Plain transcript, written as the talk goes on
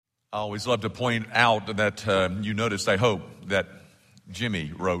I always love to point out that you noticed, I hope, that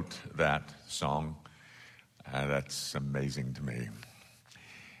Jimmy wrote that song. That's amazing to me.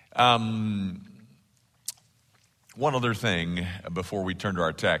 One other thing before we turn to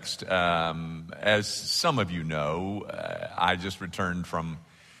our text. As some of you know, I just returned from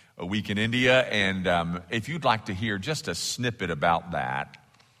a week in India, and if you'd like to hear just a snippet about that,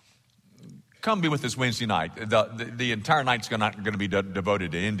 come be with us Wednesday night. The entire night's not going to be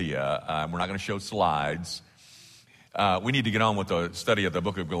devoted to India. We're not going to show slides. We need to get on with the study of the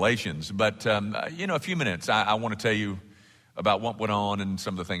book of Galatians. But, a few minutes, I want to tell you about what went on and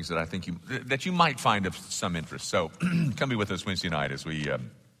some of the things that I think that you might find of some interest. So come be with us Wednesday night as we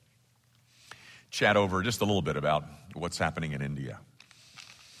chat over just a little bit about what's happening in India.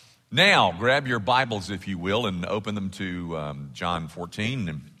 Now, grab your Bibles, if you will, and open them to John 14.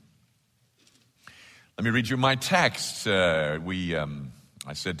 And let me read you my text. I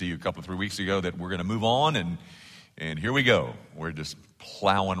said to you a couple, 3 weeks ago that we're going to move on, and here we go. We're just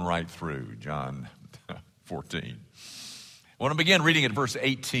plowing right through John 14. I want to begin reading at verse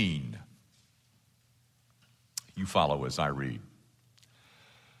 18. You follow as I read.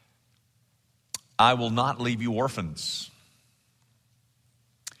 I will not leave you orphans.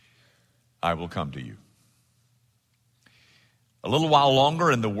 I will come to you. A little while longer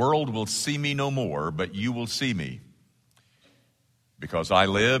and the world will see me no more, but you will see me. Because I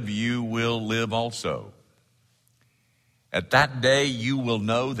live, you will live also. At that day you will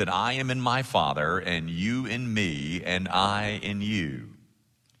know that I am in my Father, and you in me, and I in you.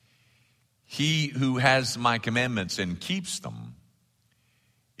 He who has my commandments and keeps them,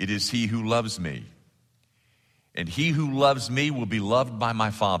 it is he who loves me. And he who loves me will be loved by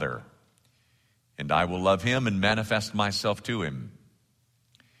my Father, and I will love him and manifest myself to him.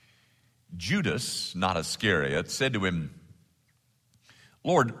 Judas, not Iscariot, said to him,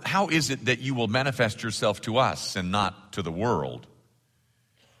 Lord, how is it that you will manifest yourself to us and not to the world?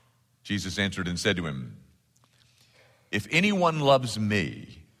 Jesus answered and said to him, if anyone loves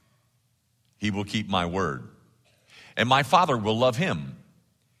me, he will keep my word. And my Father will love him.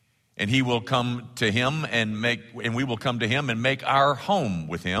 And he will come to him and we will come to him and make our home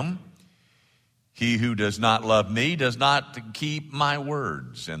with him. He who does not love me does not keep my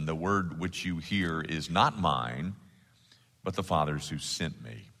words, and the word which you hear is not mine, but the Father's who sent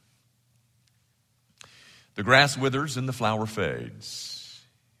me. The grass withers and the flower fades,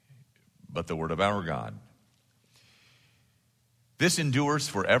 but the word of our God, this endures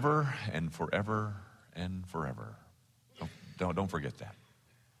forever and forever and forever. Don't forget that.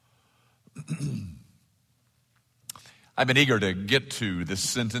 I've been eager to get to this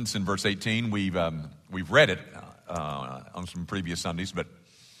sentence in verse 18. We've read it on some previous Sundays, but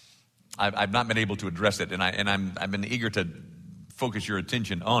I've not been able to address it, and I've been eager to focus your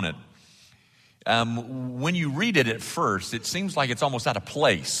attention on it. When you read it at first, it seems like it's almost out of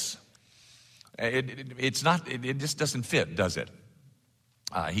place. It's not. It just doesn't fit, does it?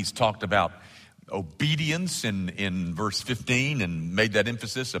 He's talked about obedience in verse 15 and made that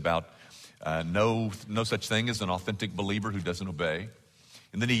emphasis about no such thing as an authentic believer who doesn't obey.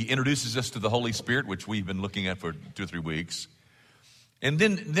 And then he introduces us to the Holy Spirit, which we've been looking at for 2 or 3 weeks. And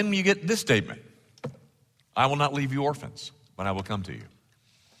then you get this statement: I will not leave you orphans, but I will come to you.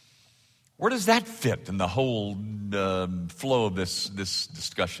 Where does that fit in the whole flow of this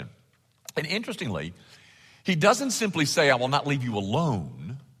discussion? And interestingly, he doesn't simply say, I will not leave you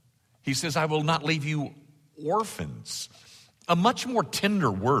alone. He says, I will not leave you orphans. A much more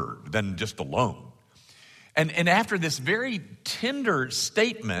tender word than just alone. And after this very tender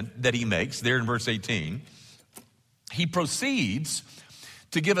statement that he makes there in verse 18, he proceeds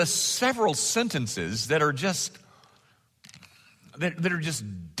to give us several sentences that are just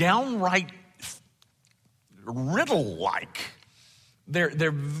downright riddle-like.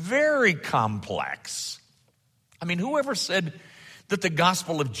 They're very complex. I mean, whoever said that the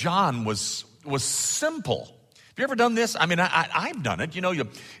Gospel of John was simple? Have you ever done this? I mean, I've done it. You know,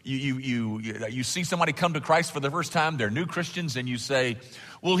 you see somebody come to Christ for the first time, they're new Christians, and you say,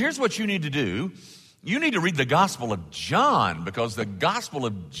 well, here's what you need to do. You need to read the Gospel of John, because the Gospel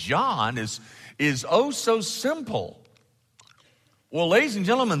of John is oh so simple. Well, ladies and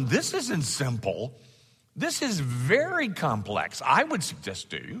gentlemen, this isn't simple. This is very complex, I would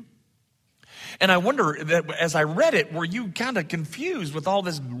suggest to you. And I wonder that as I read it, were you kind of confused with all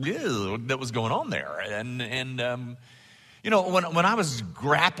this that was going on there? And when I was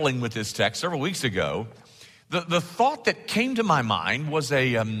grappling with this text several weeks ago, the thought that came to my mind was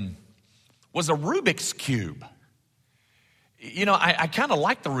a Rubik's Cube. You know, I kind of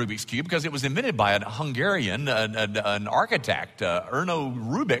like the Rubik's Cube because it was invented by a Hungarian, an architect, Erno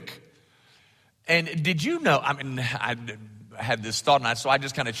Rubik. And did you know, I mean, I had this thought, so I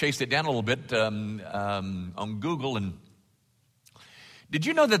just kind of chased it down a little bit on Google. And did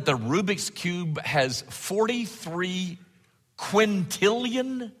you know that the Rubik's Cube has 43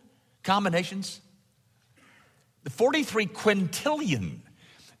 quintillion combinations? The 43 quintillion.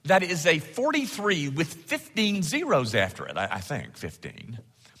 That is a 43 with 15 zeros after it, I think, 15.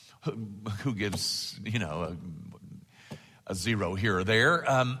 Who gives, you know, a zero here or there?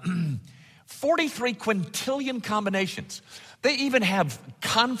 43 quintillion combinations. They even have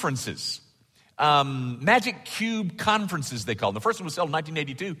conferences, Magic Cube conferences, they call them. The first one was held in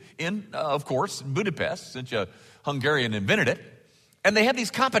 1982 in, of course, Budapest, since a Hungarian invented it. And they have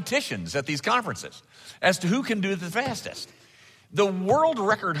these competitions at these conferences as to who can do it the fastest. The world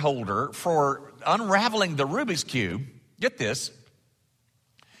record holder for unraveling the Rubik's Cube, get this,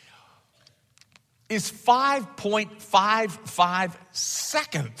 is 5.55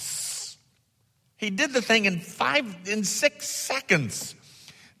 seconds. He did the thing in 6 seconds.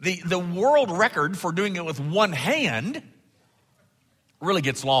 The world record for doing it with one hand really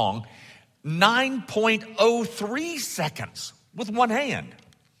gets long, 9.03 seconds with one hand.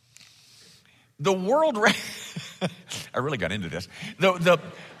 The world record, I really got into this. The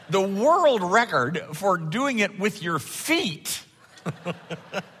world record for doing it with your feet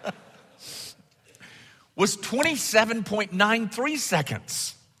was 27.93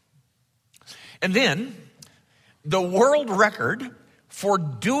 seconds. And then the world record for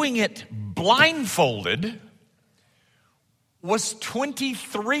doing it blindfolded was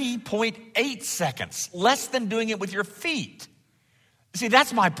 23.8 seconds, less than doing it with your feet. See,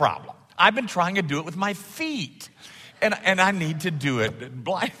 that's my problem. I've been trying to do it with my feet, and I need to do it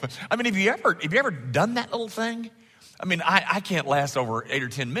blind. I mean, have you ever done that little thing? I mean, I can't last over 8 or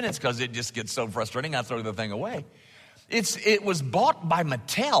 10 minutes because it just gets so frustrating. I throw the thing away. It was bought by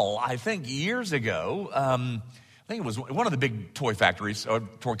Mattel, I think, years ago. I think it was one of the big toy factories or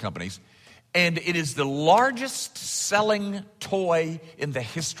toy companies, and it is the largest selling toy in the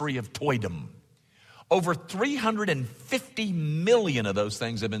history of toydom. Over 350 million of those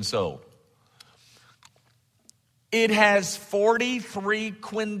things have been sold. It has 43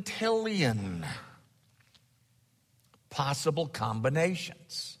 quintillion possible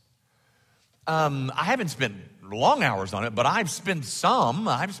combinations. I haven't spent long hours on it, but I've spent some.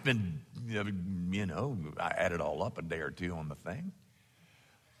 I've spent, I add it all up a day or two on the thing.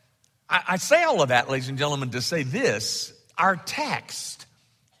 I say all of that, ladies and gentlemen, to say this: our text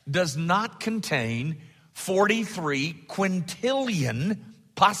does not contain 43 quintillion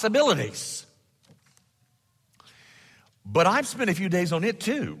possibilities. But I've spent a few days on it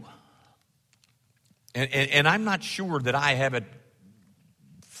too. And I'm not sure that I have it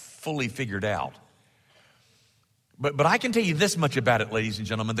fully figured out. But I can tell you this much about it, ladies and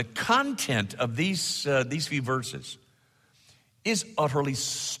gentlemen. The content of these few verses is utterly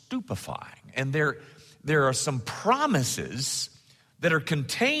stupefying. And there are some promises that are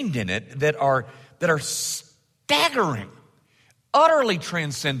contained in it that are staggering, utterly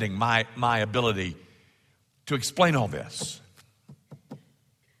transcending my ability to explain all this.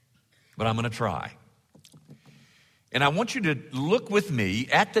 But I'm going to try. And I want you to look with me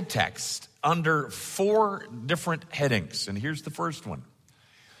at the text under 4 different headings. And here's the first one.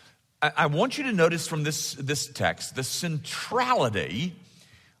 I want you to notice from this text the centrality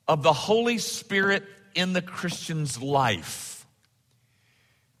of the Holy Spirit in the Christian's life.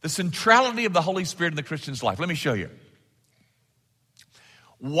 The centrality of the Holy Spirit in the Christian's life. Let me show you.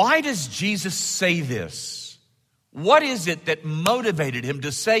 Why does Jesus say this? What is it that motivated him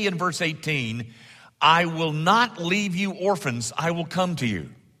to say in verse 18, I will not leave you orphans, I will come to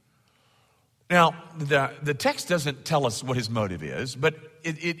you? Now, the text doesn't tell us what his motive is, but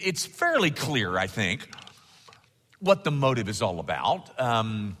it's fairly clear, I think, what the motive is all about.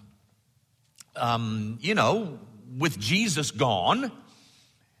 With Jesus gone,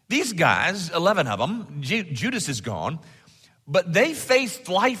 these guys, 11 of them, Judas is gone, but they faced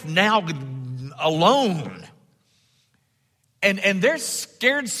life now alone. And they're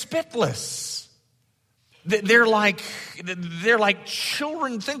scared spitless. They're like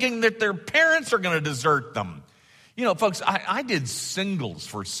children thinking that their parents are going to desert them. You know, folks, I did singles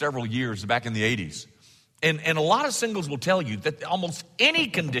for several years back in the 80s. And a lot of singles will tell you that almost any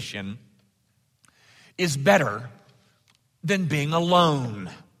condition is better than being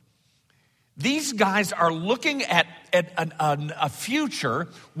alone. These guys are looking at a future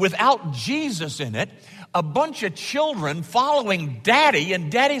without Jesus in it, a bunch of children following daddy,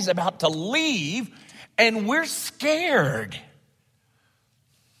 and daddy's about to leave, and we're scared.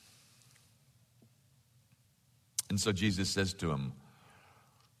 And so Jesus says to him,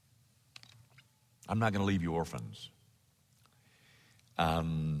 I'm not going to leave you orphans. I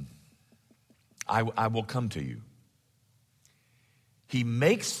will come to you. He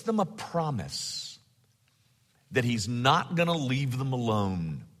makes them a promise that he's not going to leave them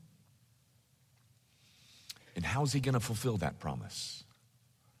alone. And how's he going to fulfill that promise?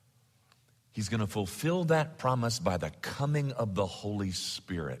 He's going to fulfill that promise by the coming of the Holy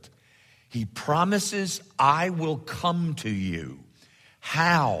Spirit. He promises, I will come to you.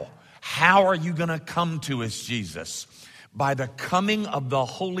 How? How are you going to come to us, Jesus? By the coming of the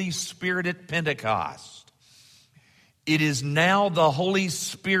Holy Spirit at Pentecost. It is now the Holy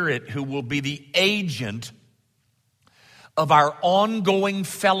Spirit who will be the agent of our ongoing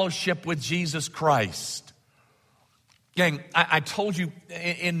fellowship with Jesus Christ. Gang, I told you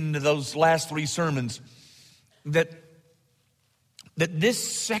in those last 3 sermons that this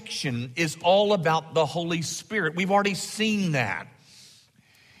section is all about the Holy Spirit. We've already seen that.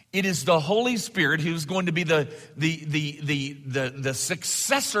 It is the Holy Spirit who's going to be the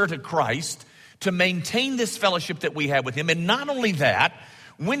successor to Christ to maintain this fellowship that we have with him. And not only that,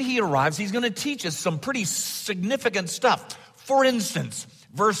 when he arrives, he's going to teach us some pretty significant stuff. For instance,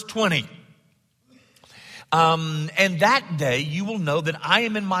 verse 20. And that day you will know that I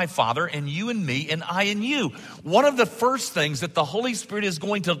am in my Father, and you in me, and I in you. One of the first things that the Holy Spirit is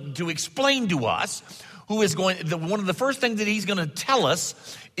going to explain to us, one of the first things that he's going to tell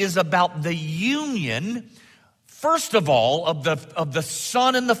us is about the union, first of all, of the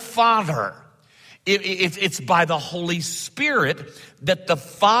Son and the Father. It's by the Holy Spirit that the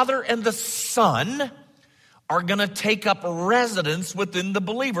Father and the Son are going to take up residence within the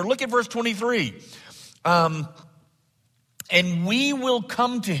believer. Look at verse 23. And we will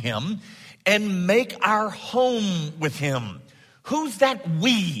come to him and make our home with him. Who's that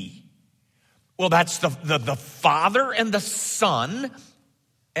we? Well, that's the Father and the Son,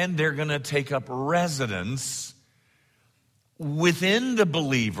 and they're going to take up residence within the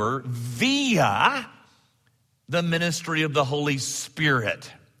believer via the ministry of the Holy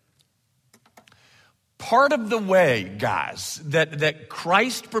Spirit. Part of the way, guys, that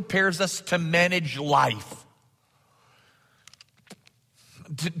Christ prepares us to manage life,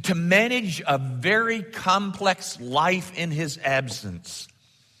 to manage a very complex life in his absence,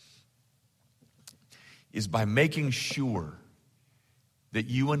 is by making sure that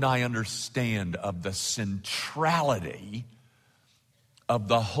you and I understand of the centrality of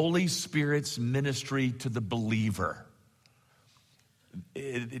the Holy Spirit's ministry to the believer.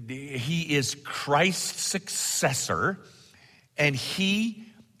 He is Christ's successor, and he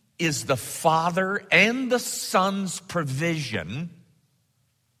is the Father and the Son's provision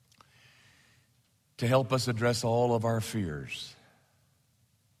to help us address all of our fears.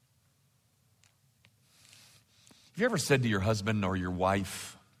 Have you ever said to your husband or your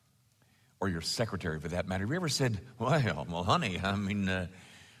wife, or your secretary for that matter, have you ever said, well, honey,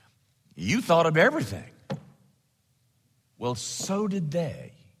 you thought of everything. Well, so did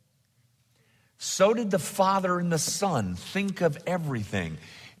they. So did the Father and the Son think of everything.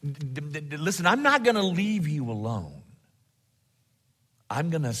 Listen, I'm not going to leave you alone. I'm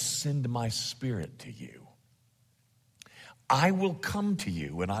going to send my Spirit to you. I will come to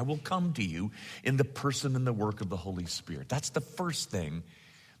you, and I will come to you in the person and the work of the Holy Spirit. That's the first thing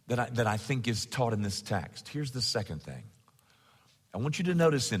that I think is taught in this text. Here's the second thing. I want you to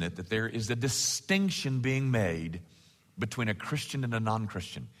notice in it that there is a distinction being made between a Christian and a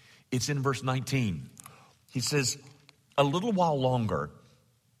non-Christian. It's in verse 19. He says, a little while longer,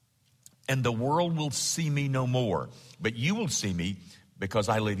 and the world will see me no more. But you will see me, because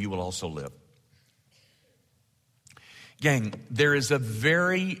I live, you will also live. Gang, there is a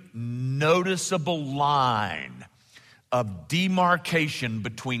very noticeable line of demarcation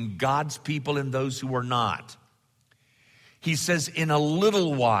between God's people and those who are not. He says, in a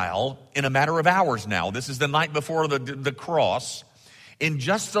little while, in a matter of hours now, this is the night before the cross, in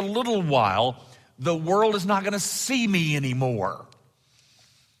just a little while, the world is not going to see me anymore.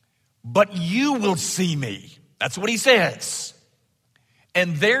 But you will see me. That's what he says.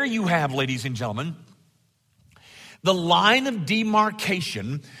 And there you have, ladies and gentlemen, the line of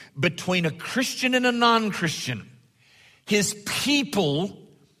demarcation between a Christian and a non-Christian. His people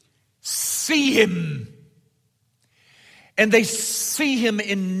see him. And they see him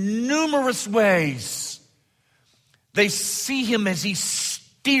in numerous ways. They see him as he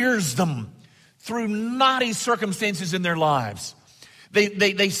steers them through knotty circumstances in their lives.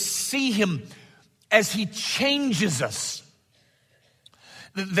 They see him as he changes us.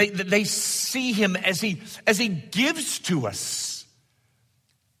 They see him as he gives to us.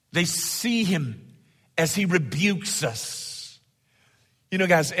 They see him as he rebukes us. You know,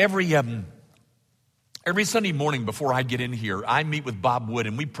 guys, every Sunday morning before I get in here, I meet with Bob Wood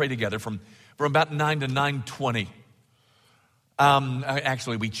and we pray together from about 9 to 9:20.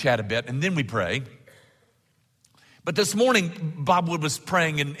 Actually, we chat a bit and then we pray. But this morning, Bob Wood was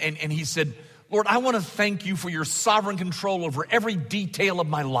praying and he said, Lord, I want to thank you for your sovereign control over every detail of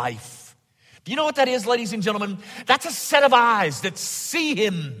my life. Do you know what that is, ladies and gentlemen? That's a set of eyes that see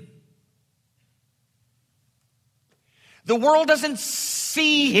him. The world doesn't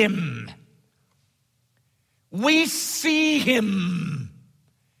see him. We see him.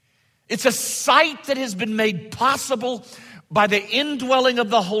 It's a sight that has been made possible by the indwelling of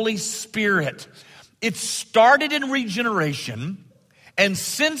the Holy Spirit. It started in regeneration, and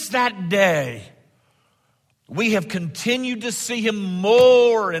since that day, we have continued to see him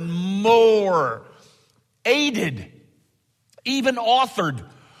more and more, aided, even authored,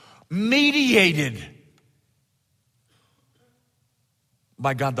 mediated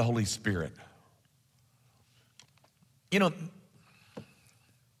by God the Holy Spirit. You know,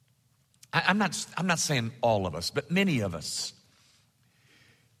 I'm not saying all of us, but many of us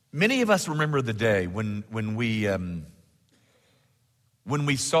remember the day when we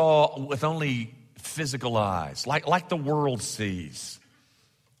saw with only physical eyes, like the world sees.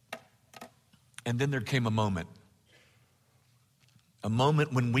 And then there came a moment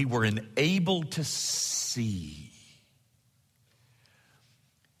when we were enabled to see.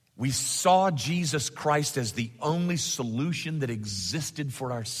 We saw Jesus Christ as the only solution that existed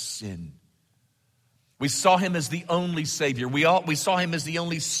for our sin. We saw him as the only Savior. We saw him as the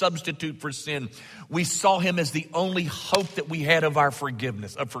only substitute for sin. We saw him as the only hope that we had of our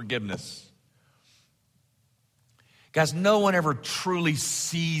forgiveness. Guys, no one ever truly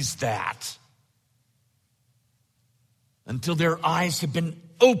sees that until their eyes have been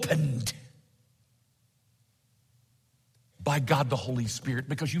opened by God the Holy Spirit.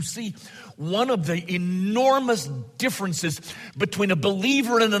 Because you see, one of the enormous differences between a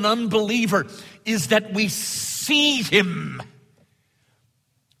believer and an unbeliever is that we see him.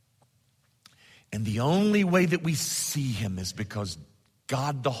 And the only way that we see him is because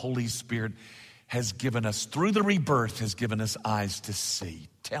God the Holy Spirit has given us, through the rebirth, has given us eyes to see.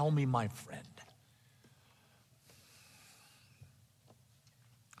 Tell me, my friend,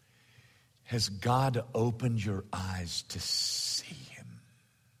 has God opened your eyes to see him?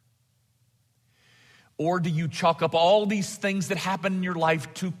 Or do you chalk up all these things that happen in your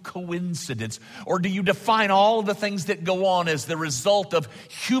life to coincidence? Or do you define all the things that go on as the result of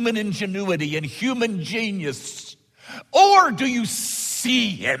human ingenuity and human genius? Or do you see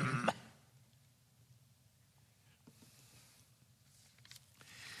him?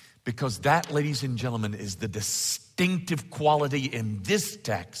 Because that, ladies and gentlemen, is the distinctive quality in this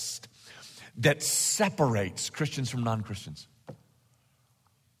text that separates Christians from non-Christians.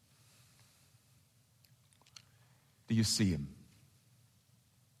 Do you see him?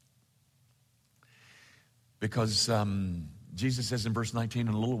 Because Jesus says in verse 19,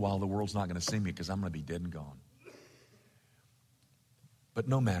 in a little while the world's not going to see me because I'm going to be dead and gone. But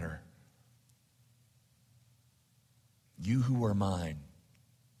no matter. You who are mine,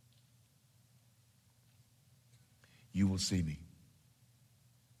 you will see me.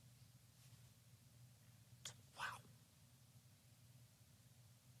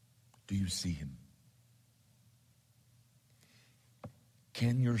 Do you see him?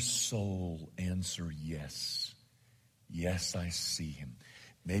 Can your soul answer yes? Yes, I see him.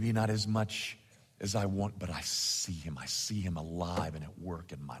 Maybe not as much as I want, but I see him. I see him alive and at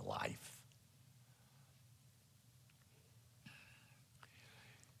work in my life.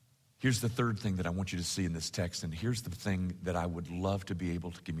 Here's the third thing that I want you to see in this text, and here's the thing that I would love to be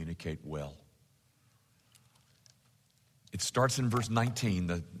able to communicate well. It starts in verse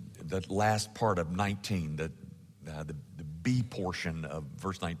 19, the last part of 19, the B portion of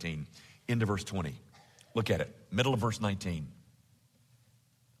verse 19, into verse 20. Look at it, middle of verse 19.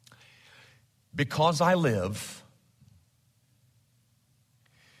 Because I live,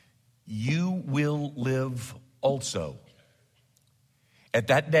 you will live also. At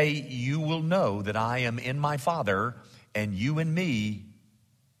that day you will know that I am in my Father, and you in me,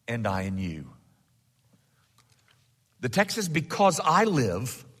 and I in you. The text says, because I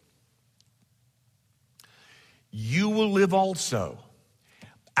live, you will live also.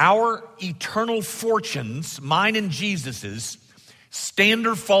 Our eternal fortunes, mine and Jesus's, stand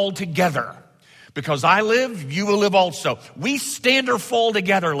or fall together. Because I live, you will live also. We stand or fall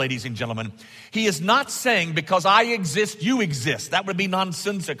together, ladies and gentlemen. He is not saying because I exist, you exist. That would be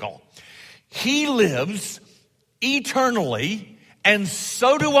nonsensical. He lives eternally, and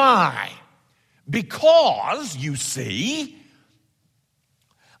so do I. Because, you see,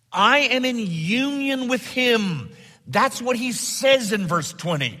 I am in union with him. That's what he says in verse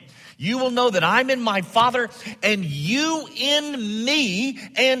 20. You will know that I'm in my Father, and you in me,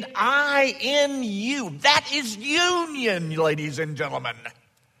 and I in you. That is union, ladies and gentlemen.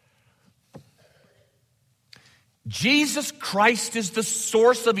 Jesus Christ is the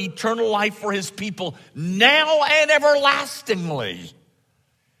source of eternal life for his people now and everlastingly.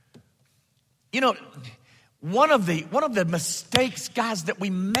 You know, one of the mistakes, guys, that we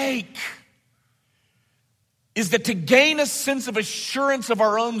make is that to gain a sense of assurance of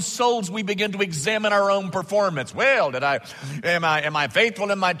our own souls, we begin to examine our own performance. Well, am I faithful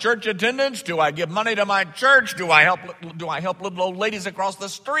in my church attendance? Do I give money to my church? Do I help little old ladies across the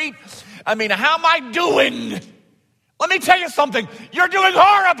street? I mean, how am I doing? Let me tell you something. You're doing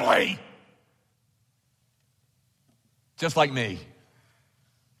horribly. Just like me.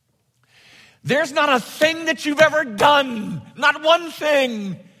 There's not a thing that you've ever done, not one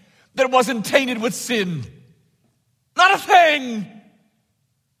thing, that wasn't tainted with sin. Not a thing.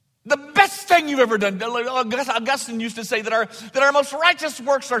 The best thing you've ever done. Augustine used to say that our most righteous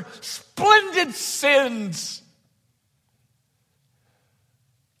works are splendid sins.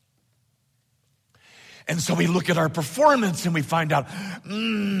 And so we look at our performance and we find out,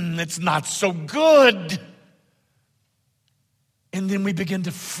 it's not so good. And then we begin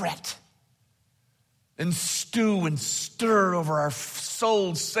to fret and stew and stir over our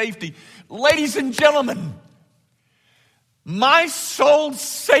soul's safety. Ladies and gentlemen, my soul's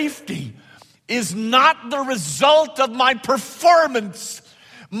safety is not the result of my performance.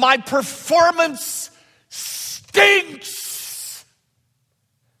 My performance stinks.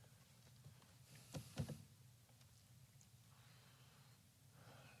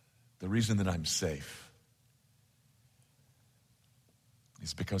 The reason that I'm safe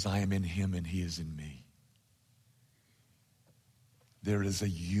is because I am in him and he is in me. There is a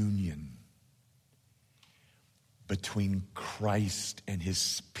union between Christ and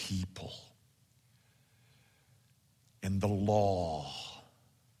his people. And the law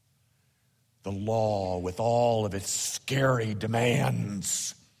with all of its scary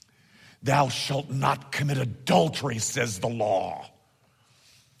demands. Thou shalt not commit adultery, says the law.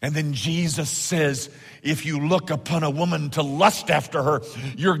 And then Jesus says, if you look upon a woman to lust after her,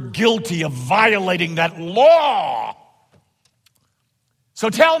 you're guilty of violating that law. So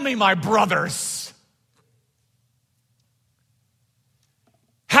tell me, my brothers,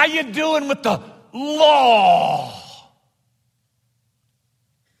 how you doing with the law?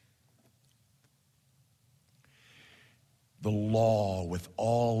 The law with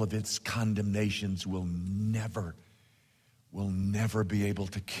all of its condemnations will never be able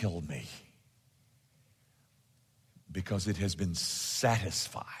to kill me because it has been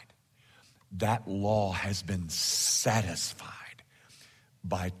satisfied. That law has been satisfied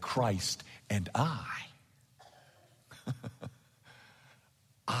by Christ, and I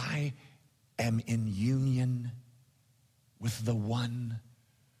am in union with the one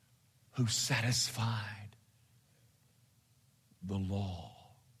who satisfied the law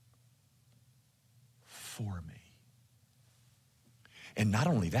for me. And not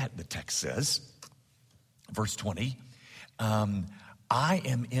only that, the text says, verse 20, I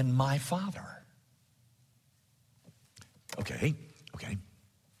am in my Father. Okay.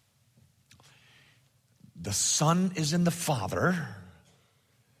 The Son is in the Father,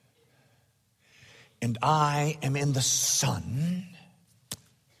 and I am in the Son.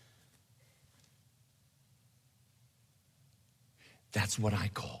 That's what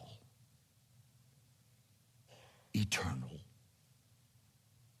I call eternal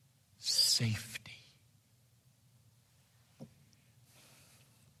safety.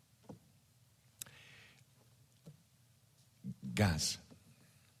 Guys,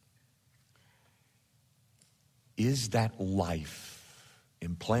 is that life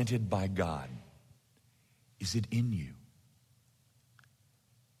implanted by God, is it in you?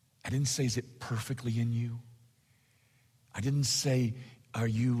 I didn't say, is it perfectly in you? I didn't say, are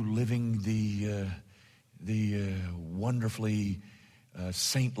you living the wonderfully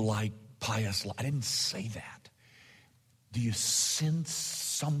saint-like, pious life? I didn't say that. Do you sense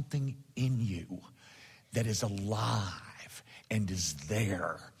something in you that is alive and is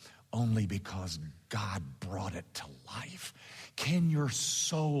there only because God brought it to life? Can your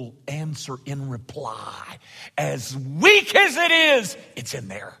soul answer in reply? As weak as it is, it's in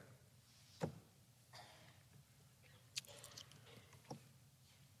there.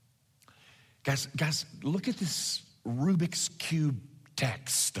 Guys, look at this Rubik's Cube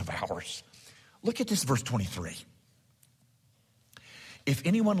text of ours. Look at this verse 23. If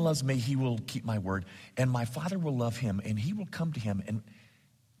anyone loves me, he will keep my word, and my Father will love him, and he will come to him,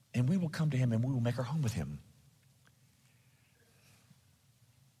 and we will come to him, and we will make our home with him.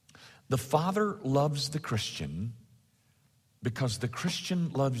 The Father loves the Christian because the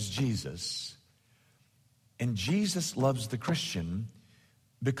Christian loves Jesus, and Jesus loves the Christian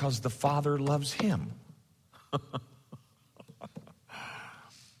because the Father loves him.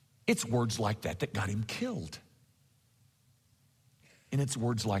 It's words like that that got him killed. And it's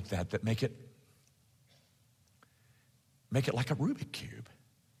words like that that make it like a Rubik's Cube.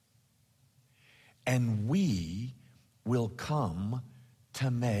 And we will come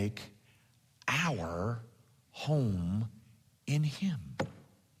to make our home in him.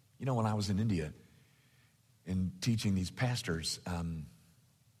 You know, when I was in India and teaching these pastors,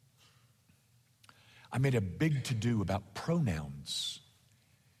 I made a big to-do about pronouns.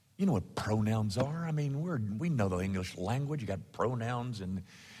 You know what pronouns are? I mean, we know the English language. You got pronouns, and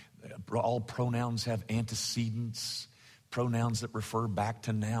all pronouns have antecedents, pronouns that refer back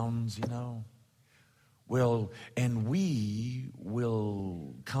to nouns, you know. Well, and we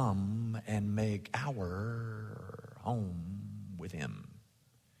will come and make our home with him.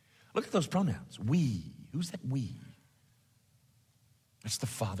 Look at those pronouns. We. Who's that we? It's the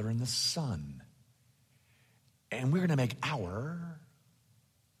Father and the Son. And we're going to make our.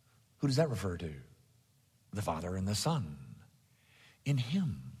 Who does that refer to? The Father and the Son. In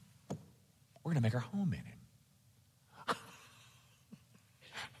him. We're going to make our home in him.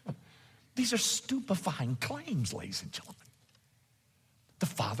 These are stupefying claims, ladies and gentlemen. The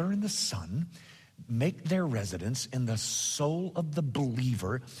Father and the Son make their residence in the soul of the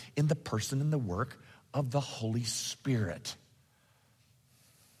believer, in the person and the work of the Holy Spirit.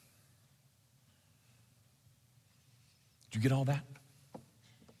 Did you get all that?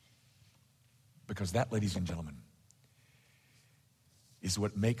 Because that, ladies and gentlemen, is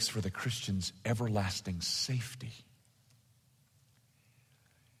what makes for the Christian's everlasting safety.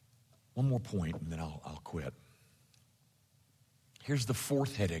 One more point, and then I'll quit. Here's the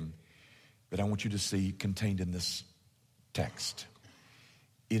fourth heading that I want you to see contained in this text.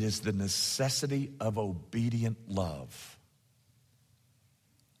 It is the necessity of obedient love.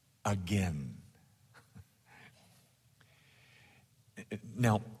 Again.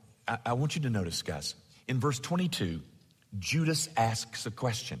 Now, I want you to notice, guys, in verse 22, Judas asks a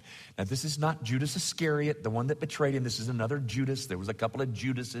question. Now, this is not Judas Iscariot, the one that betrayed him. This is another Judas. There was a couple of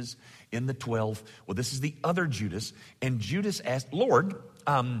Judases in the 12. Well, this is the other Judas. And Judas asked, Lord,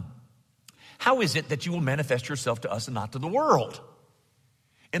 how is it that you will manifest yourself to us and not to the world?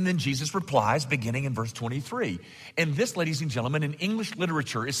 And then Jesus replies, beginning in verse 23. And this, ladies and gentlemen, in English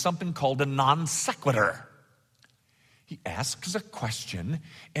literature is something called a non sequitur. He asks a question,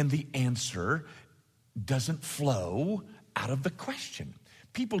 and the answer doesn't flow out of the question.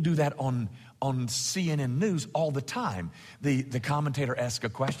 People do that on CNN News all the time. The commentator asks a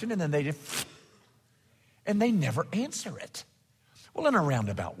question, and then they never answer it. Well, in a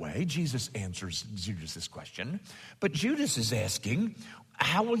roundabout way, Jesus answers Judas' question, but Judas is asking,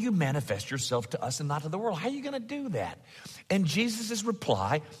 how will you manifest yourself to us and not to the world? How are you going to do that? And Jesus'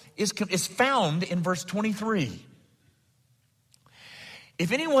 reply is found in verse 23.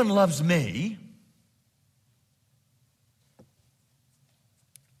 If anyone loves me,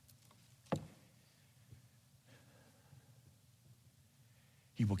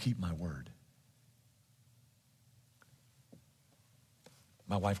 he will keep my word.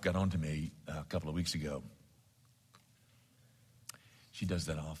 My wife got on to me a couple of weeks ago. She does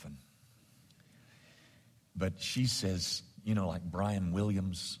that often. But she says, you know, like Brian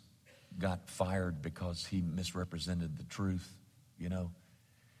Williams got fired because he misrepresented the truth, you know.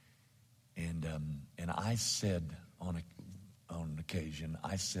 And I said on occasion,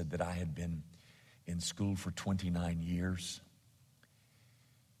 I said that I had been in school for 29 years.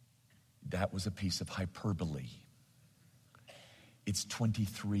 That was a piece of hyperbole. It's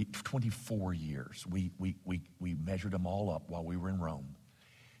 24 years. We measured them all up while we were in Rome,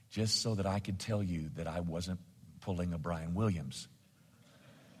 just so that I could tell you that I wasn't pulling a Brian Williams.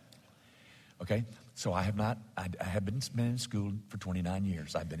 Okay, so I have been in school for 29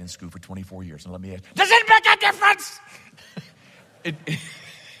 years. I've been in school for 24 years. And let me ask, does it make a difference?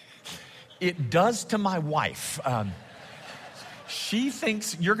 It does to my wife. She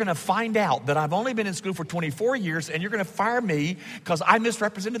thinks you're going to find out that I've only been in school for 24 years and you're going to fire me because I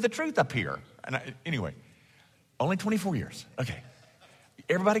misrepresented the truth up here. And anyway, only 24 years. Okay,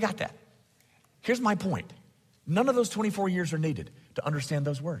 everybody got that? Here's my point. None of those 24 years are needed to understand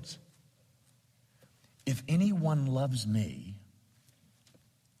those words. If anyone loves me,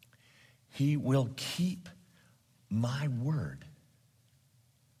 he will keep my word.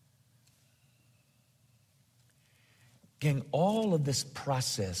 Gang, all of this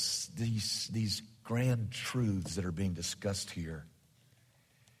process, these grand truths that are being discussed here,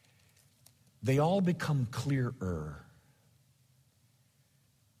 they all become clearer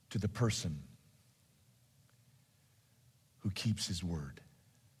to the person who keeps his word.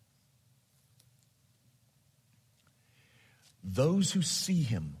 Those who see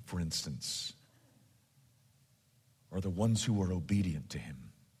him, for instance, are the ones who are obedient to him.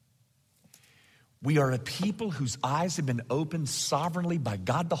 We are a people whose eyes have been opened sovereignly by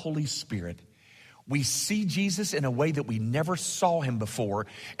God the Holy Spirit. We see Jesus in a way that we never saw him before.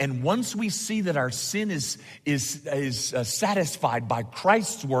 And once we see that our sin is satisfied by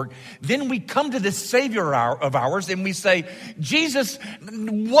Christ's work, then we come to this Savior of ours and we say, Jesus,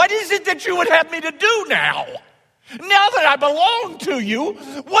 what is it that you would have me to do now? Now that I belong to you,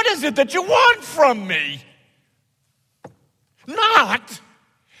 what is it that you want from me? Not,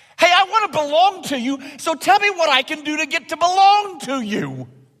 hey, I want to belong to you, so tell me what I can do to get to belong to you.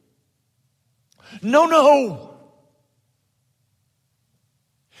 No.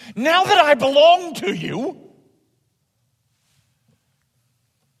 Now that I belong to you,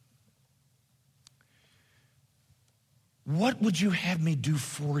 what would you have me do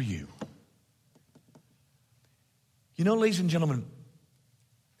for you? You know, ladies and gentlemen,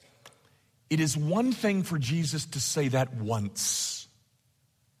 it is one thing for Jesus to say that once.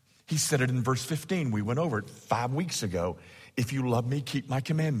 He said it in verse 15. We went over it 5 weeks ago. If you love me, keep my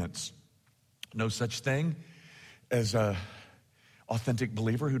commandments. No such thing as an authentic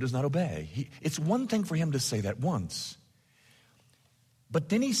believer who does not obey. It's one thing for him to say that once. But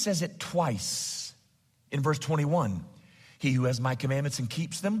then he says it twice in verse 21. He who has my commandments and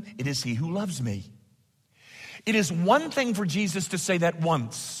keeps them, it is he who loves me. It is one thing for Jesus to say that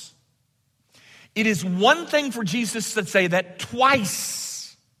once. It is one thing for Jesus to say that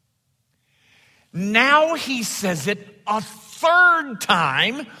twice. Now he says it a third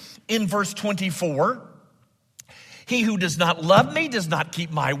time in verse 24. He who does not love me does not keep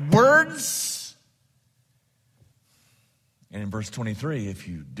my words. And in verse 23, if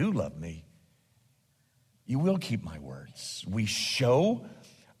you do love me, you will keep my words. We show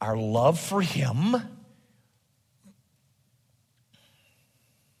our love for him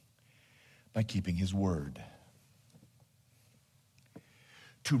by keeping his word.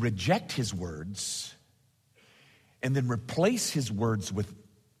 To reject his words and then replace his words with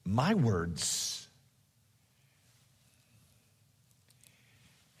my words,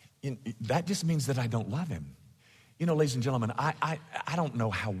 that just means that I don't love him. You know, ladies and gentlemen, I don't know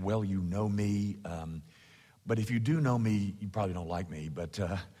how well you know me, but if you do know me, you probably don't like me. But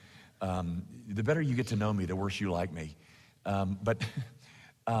the better you get to know me, the worse you like me. But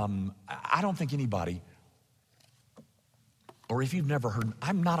I don't think anybody, or if you've never heard,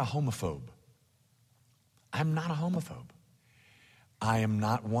 I'm not a homophobe. I'm not a homophobe. I am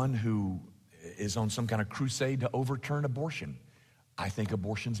not one who is on some kind of crusade to overturn abortion. I think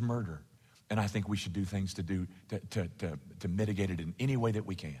abortion's murder, and I think we should do things to mitigate it in any way that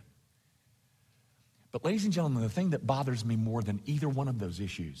we can. But ladies and gentlemen, the thing that bothers me more than either one of those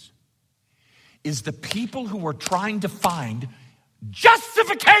issues is the people who are trying to find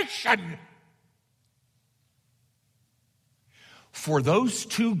justification for those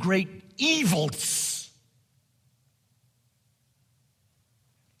two great evils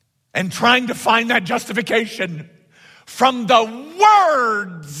and trying to find that justification from the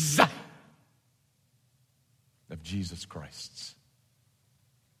words of Jesus Christ.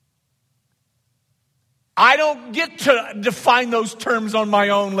 I don't get to define those terms on my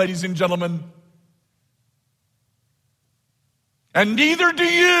own, ladies and gentlemen. And neither do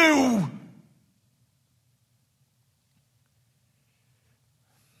you.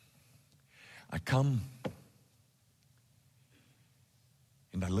 I come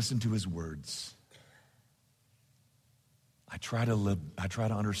and I listen to his words. I try to live, I try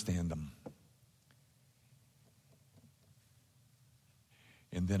to understand them.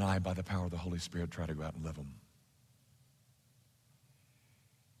 And then I, by the power of the Holy Spirit, try to go out and live them.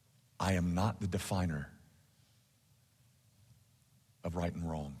 I am not the definer of right and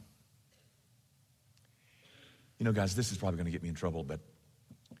wrong. You know, guys, this is probably going to get me in trouble, but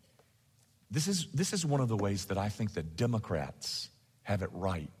this is one of the ways that I think the Democrats have it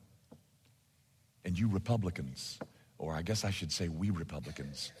right, and you Republicans, or I guess I should say we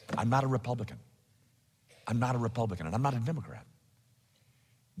Republicans. I'm not a Republican. I'm not a Republican, and I'm not a Democrat.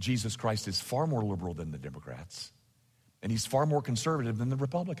 Jesus Christ is far more liberal than the Democrats, and he's far more conservative than the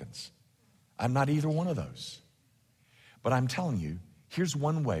Republicans. I'm not either one of those. But I'm telling you, here's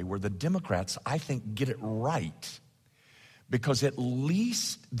one way where the Democrats, I think, get it right, because at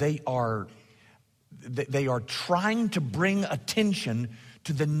least they are They are trying to bring attention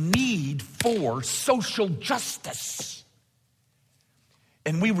to the need for social justice.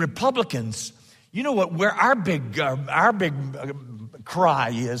 And we Republicans, you know what? Where our big cry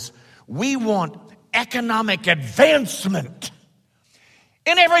is, we want economic advancement.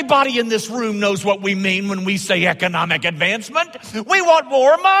 And everybody in this room knows what we mean when we say economic advancement. We want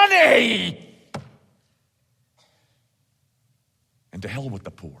more money. And to hell with the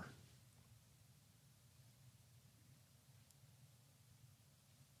poor.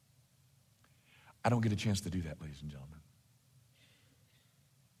 I don't get a chance to do that, ladies and gentlemen.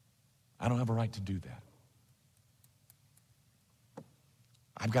 I don't have a right to do that.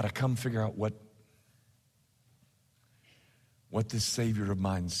 I've got to come figure out what this Savior of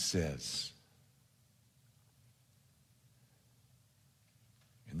mine says.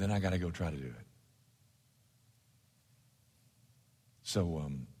 And then I got to go try to do it. So,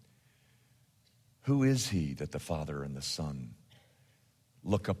 who is he that the Father and the Son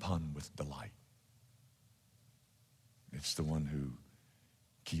look upon with delight? It's the one who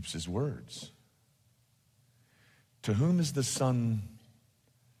keeps his words. To whom is the Son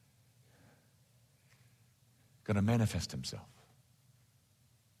going to manifest himself?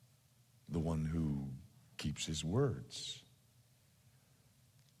 The one who keeps his words.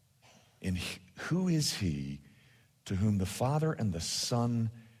 And who is he to whom the Father and the Son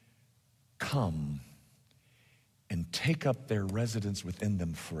come and take up their residence within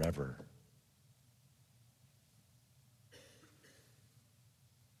them forever?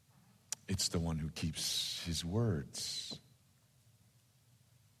 It's the one who keeps his words.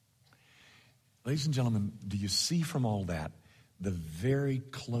 Ladies and gentlemen, do you see from all that the very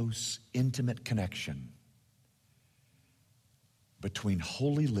close, intimate connection between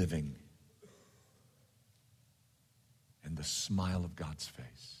holy living and the smile of God's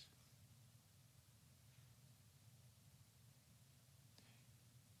face?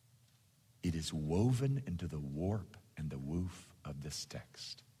 It is woven into the warp and the woof of this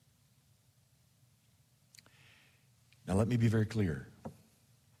text. Now let me be very clear.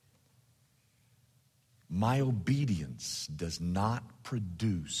 My obedience does not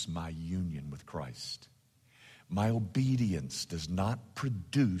produce my union with Christ. My obedience does not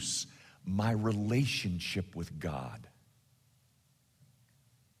produce my relationship with God.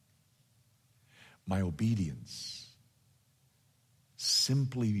 My obedience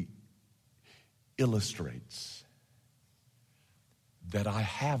simply illustrates that I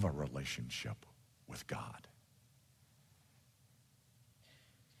have a relationship with God.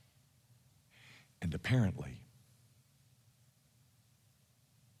 And apparently,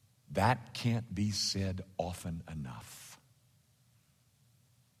 that can't be said often enough.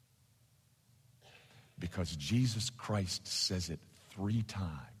 Because Jesus Christ says it 3 times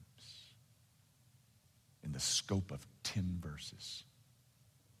in the scope of 10 verses.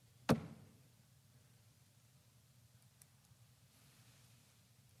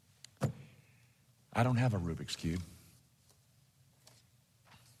 I don't have a Rubik's Cube.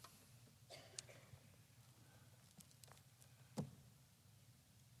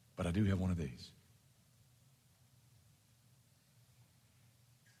 But I do have one of these.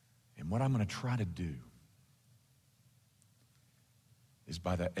 And what I'm going to try to do is,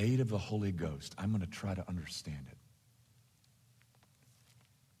 by the aid of the Holy Ghost, I'm going to try to understand it.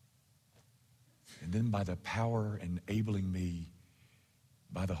 And then by the power enabling me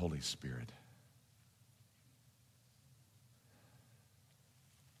by the Holy Spirit,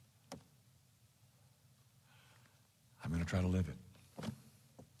 I'm going to try to live it.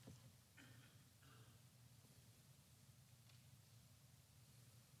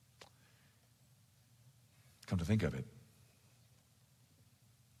 Come to think of it,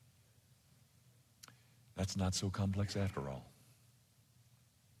 that's not so complex after all.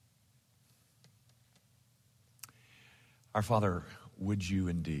 Our Father, would you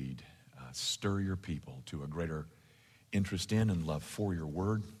indeed stir your people to a greater interest in and love for your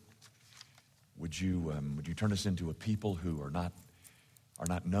word? Would you turn us into a people who are not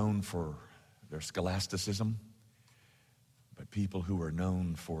known for their scholasticism, but people who are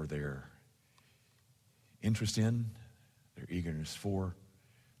known for their interest in, their eagerness for,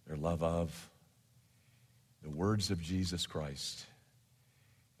 their love of the words of Jesus Christ.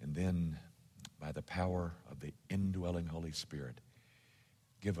 And then, by the power of the indwelling Holy Spirit,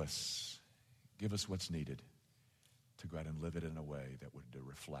 give us what's needed to go out and live it in a way that would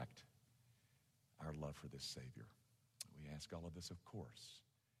reflect our love for this Savior. We ask all of this, of course,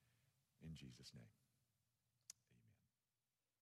 in Jesus' name.